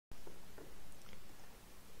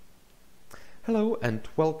Hello and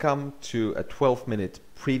welcome to a 12-minute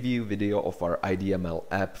preview video of our IDML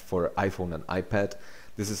app for iPhone and iPad.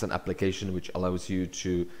 This is an application which allows you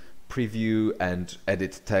to preview and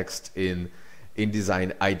edit text in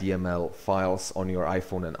InDesign IDML files on your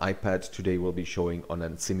iPhone and iPad. Today we'll be showing on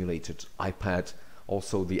a simulated iPad.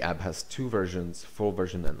 Also, the app has two versions, full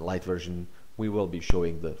version and light version. We will be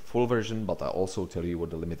showing the full version, but I'll also tell you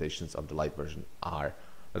what the limitations of the light version are.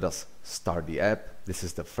 Let us start the app. This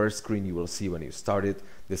is the first screen you will see when you start it.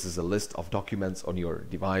 This is a list of documents on your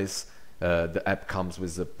device. The app comes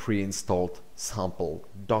with a pre-installed sample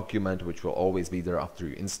document, which will always be there after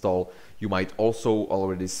you install. You might also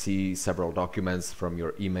already see several documents from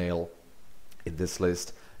your email in this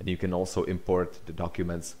list, and you can also import the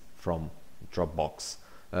documents from Dropbox.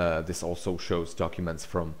 This also shows documents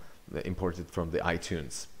imported from the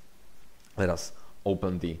iTunes. Let us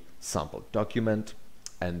open the sample document.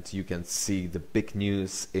 And you can see the big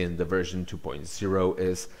news in the version 2.0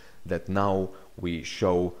 is that now we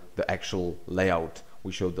show the actual layout.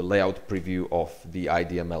 We show the layout preview of the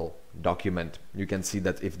IDML document. You can see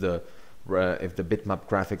that if the bitmap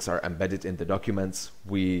graphics are embedded in the documents,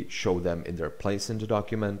 we show them in their place in the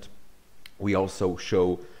document. We also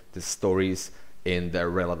show the stories in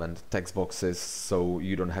their relevant text boxes, so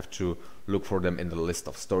you don't have to look for them in the list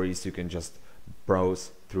of stories. You can just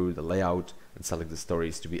browse through the layout and select the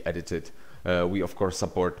stories to be edited. We of course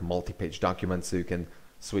support multi-page documents, so you can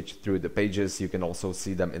switch through the pages. You can also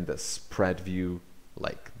see them in the spread view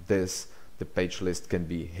like this. The page list can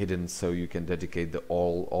be hidden, so you can dedicate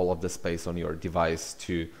all of the space on your device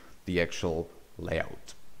to the actual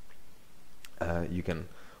layout. You can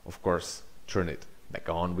of course turn it back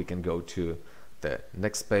on. We can go to the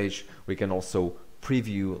next page. We can also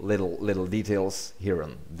preview little details here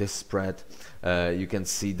on this spread. You can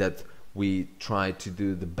see that we try to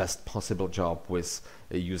do the best possible job with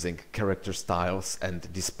using character styles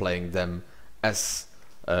and displaying them as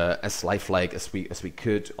lifelike as we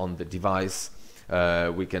could on the device.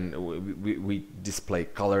 We display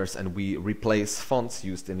colors, and we replace fonts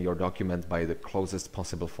used in your document by the closest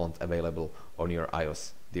possible font available on your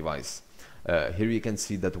iOS device. Here you can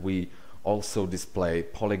see that we also display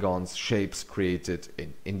polygons, shapes created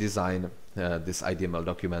in InDesign. This IDML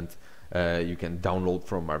document you can download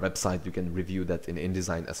from our website. You can review that in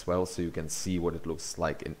InDesign as well, so you can see what it looks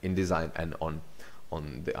like in InDesign and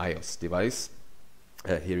on the iOS device.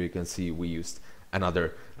 Here you can see we used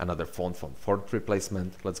another font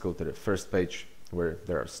replacement. Let's go to the first page where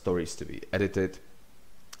there are stories to be edited.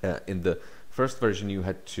 In the first version, you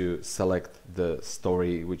had to select the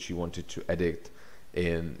story which you wanted to edit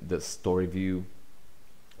in the story view,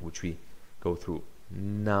 which we go through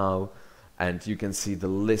now, and you can see the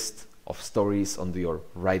list of stories on your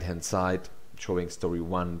right hand side, showing story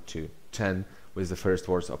 1 to 10 with the first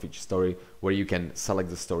words of each story, where you can select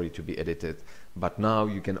the story to be edited. But now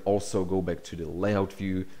you can also go back to the layout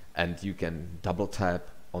view, and you can double tap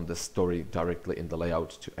on the story directly in the layout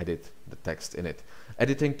to edit the text in it.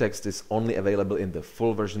 Editing text is only available in the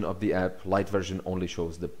full version of the app. Light version only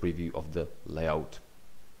shows the preview of the layout.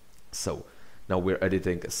 So now we're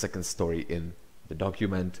editing a second story in the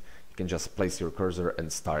document. You can just place your cursor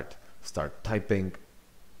and start typing.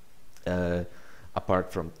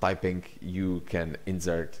 Apart from typing, you can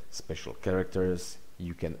insert special characters,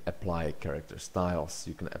 you can apply character styles,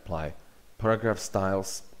 you can apply paragraph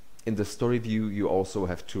styles. In the story view, you also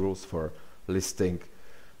have tools for listing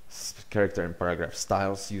character and paragraph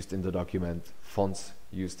styles used in the document, fonts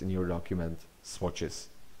used in your document, swatches.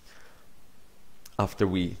 After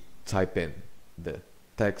we type in the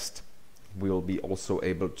text, we will be also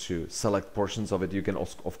able to select portions of it. You can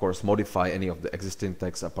also, of course, modify any of the existing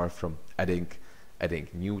text apart from adding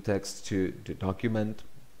new text to the document,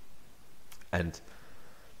 and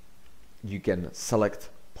you can select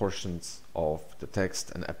portions of the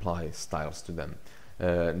text and apply styles to them.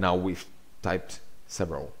 Now we've typed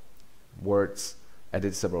several words,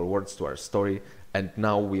 added several words to our story, and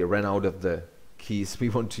now we ran out of the keys we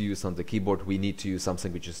want to use on the keyboard. We need to use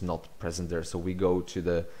something which is not present there, so we go to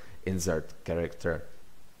the insert character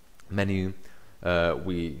menu.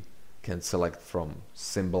 We can select from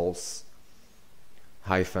symbols,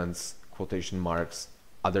 hyphens, quotation marks,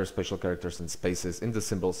 other special characters and spaces. In the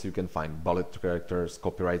symbols you can find bullet characters,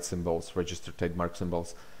 copyright symbols, registered trademark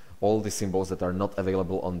symbols, all the symbols that are not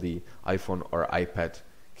available on the iPhone or iPad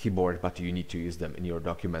keyboard, but you need to use them in your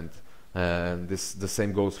document. The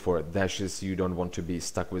same goes for dashes. You don't want to be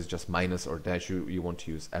stuck with just minus or dash. You want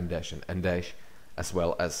to use M dash and N dash, as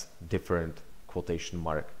well as different quotation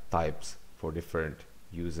mark types for different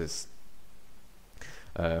uses.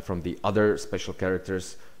 From the other special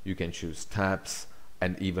characters, you can choose tabs,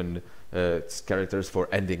 and even it's characters for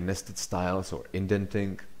ending nested styles or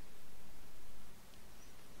indenting.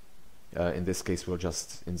 In this case, we'll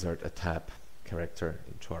just insert a tab character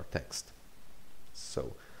into our text.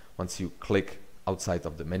 So once you click outside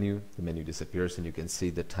of the menu disappears and you can see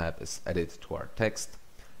the tab is added to our text.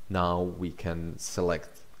 Now we can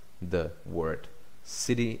select the word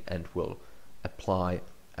city and we'll apply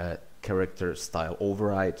a character style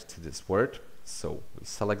override to this word. So we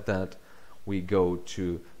select that, we go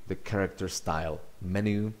to the character style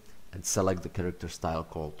menu and select the character style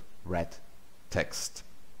called red text.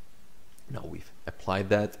 Now we've applied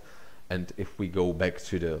that, and if we go back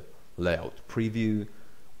to the layout preview,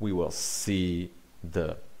 we will see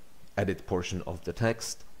the edit portion of the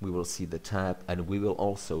text, we will see the tab, and we will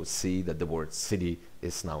also see that the word city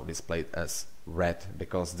is now displayed as red,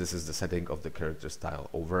 because this is the setting of the character style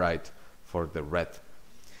override for the red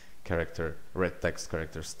text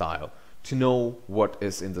character style. To know what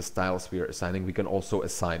is in the styles we are assigning, we can also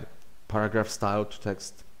assign paragraph style to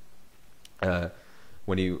text.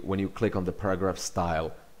 When you click on the paragraph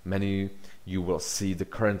style menu, you will see the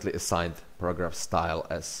currently assigned paragraph style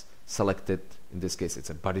as selected. In this case, it's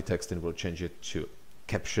a body text, and we'll change it to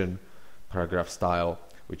caption paragraph style,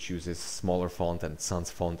 which uses smaller font and sans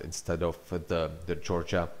font instead of the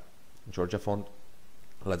Georgia font.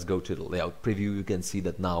 Let's go to the layout preview. You can see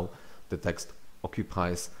that now the text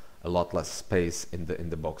occupies a lot less space in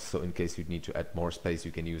the box. So in case you need to add more space,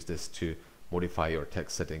 you can use this to modify your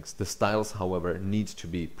text settings. The styles, however, need to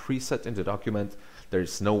be preset in the document. There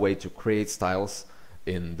is no way to create styles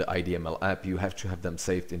in the IDML app. You have to have them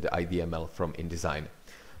saved in the IDML from InDesign.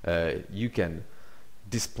 You can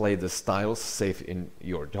display the styles saved in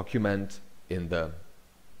your document in the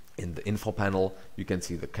info panel. You can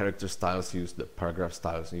see the character styles used, the paragraph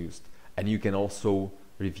styles used, and you can also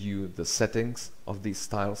review the settings of these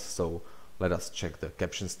styles. So let us check the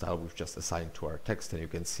caption style we've just assigned to our text, and you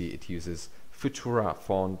can see it uses Futura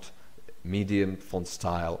font, medium font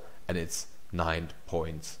style, and it's 9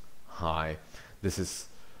 points high. This is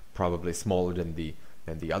probably smaller than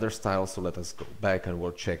the other styles, so let us go back and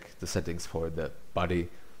we'll check the settings for the body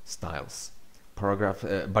styles.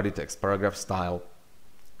 Body text paragraph style,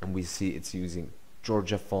 and we see it's using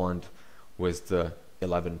Georgia font with the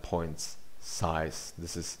 11 points size.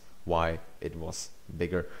 This is why it was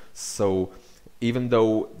bigger. So even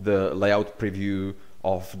though the layout preview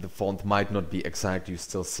of the font might not be exact, you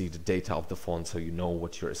still see the data of the font, so you know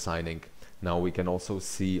what you're assigning. Now we can also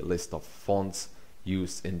see a list of fonts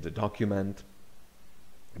used in the document,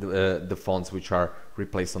 the fonts which are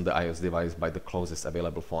replaced on the iOS device by the closest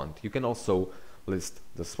available font. You can also list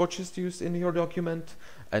the swatches used in your document,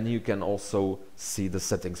 and you can also see the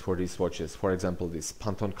settings for these swatches. For example, this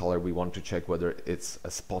Pantone color, we want to check whether it's a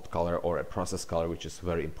spot color or a process color, which is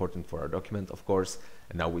very important for our document, of course.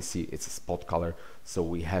 And now we see it's a spot color, so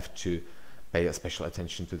we have to pay a special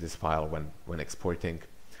attention to this file when exporting.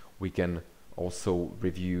 We can also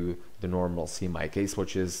review the normal CMYK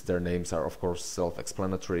swatches. Their names are of course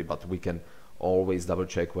self-explanatory, but we can always double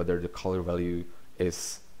check whether the color value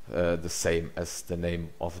is the same as the name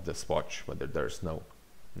of the swatch, whether there's no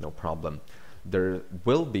problem. There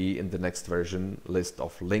will be in the next version list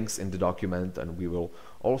of links in the document, and we will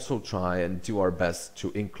also try and do our best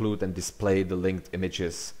to include and display the linked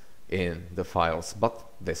images in the files, but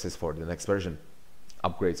this is for the next version.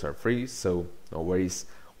 Upgrades are free, so no worries.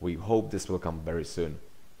 We hope this will come very soon.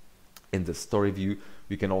 In the story view,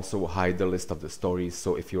 we can also hide the list of the stories,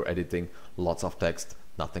 so if you're editing lots of text,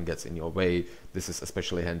 nothing gets in your way. This is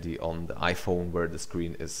especially handy on the iPhone, where the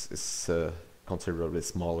screen is considerably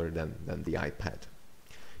smaller than the iPad.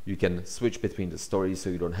 You can switch between the stories, so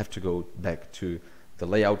you don't have to go back to the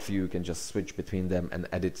layout view. You can just switch between them and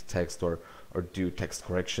edit text or do text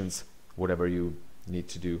corrections, whatever you need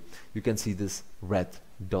to do. You can see this red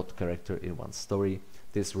dot character in one story.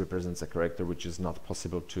 This represents a character which is not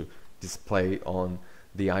possible to display on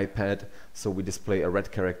the iPad, so we display a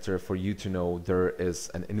red character for you to know there is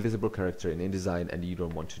an invisible character in InDesign and you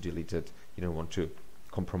don't want to delete it, you don't want to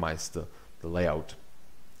compromise the layout.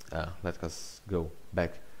 Let us go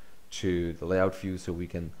back to the layout view so we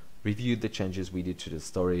can review the changes we did to the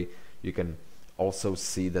story. You can also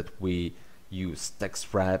see that we use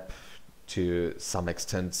text wrap to some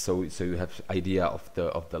extent, so you have idea of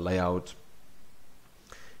the layout.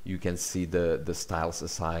 You can see the styles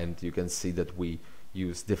assigned. You can see that we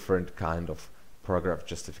use different kind of paragraph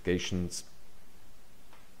justifications,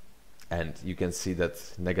 and you can see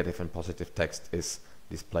that negative and positive text is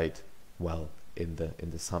displayed well in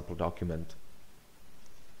the sample document.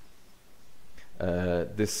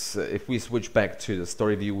 If we switch back to the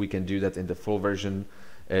story view, we can do that in the full version.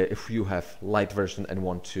 If you have light version and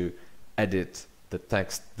want to edit the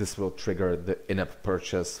text, this will trigger the in-app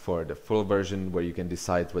purchase for the full version, where you can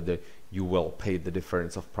decide whether you will pay the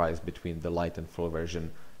difference of price between the light and full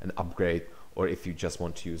version and upgrade, or if you just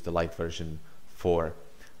want to use the light version for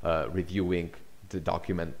reviewing the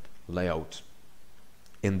document layout.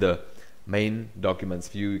 In the main documents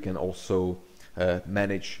view, you can also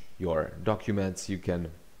manage your documents. You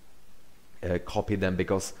can copy them,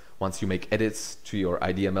 because once you make edits to your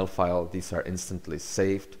IDML file, these are instantly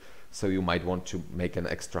saved, so you might want to make an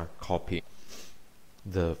extra copy.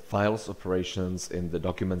 The files operations in the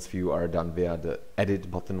documents view are done via the edit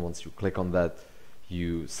button. Once you click on that,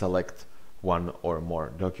 you select one or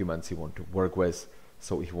more documents you want to work with.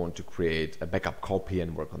 So if you want to create a backup copy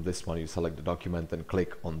and work on this one, you select the document and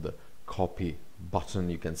click on the copy button.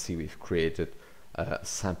 You can see we've created a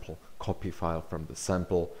sample copy file from the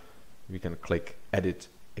sample. We can click edit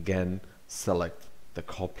again, select the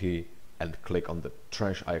copy and click on the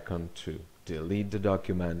trash icon to delete the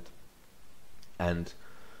document. And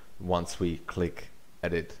once we click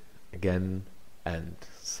edit again and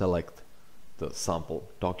select the sample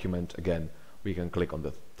document again, we can click on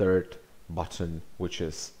the third button, which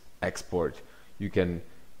is export. You can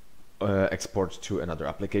export to another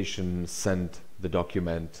application, send the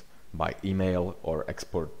document by email, or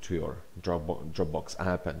export to your Dropbox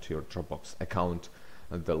app and to your Dropbox account.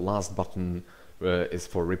 And the last button is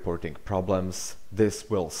for reporting problems. This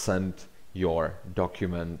will send your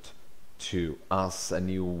document to us, and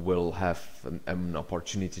you will have an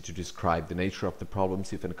opportunity to describe the nature of the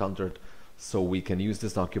problems you've encountered, so we can use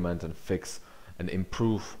this document and fix and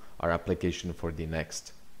improve our application for the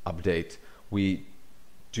next update. We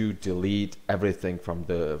do delete everything from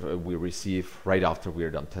we receive right after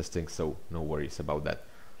we're done testing, so no worries about that.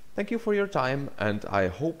 Thank you for your time, and I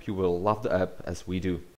hope you will love the app as we do.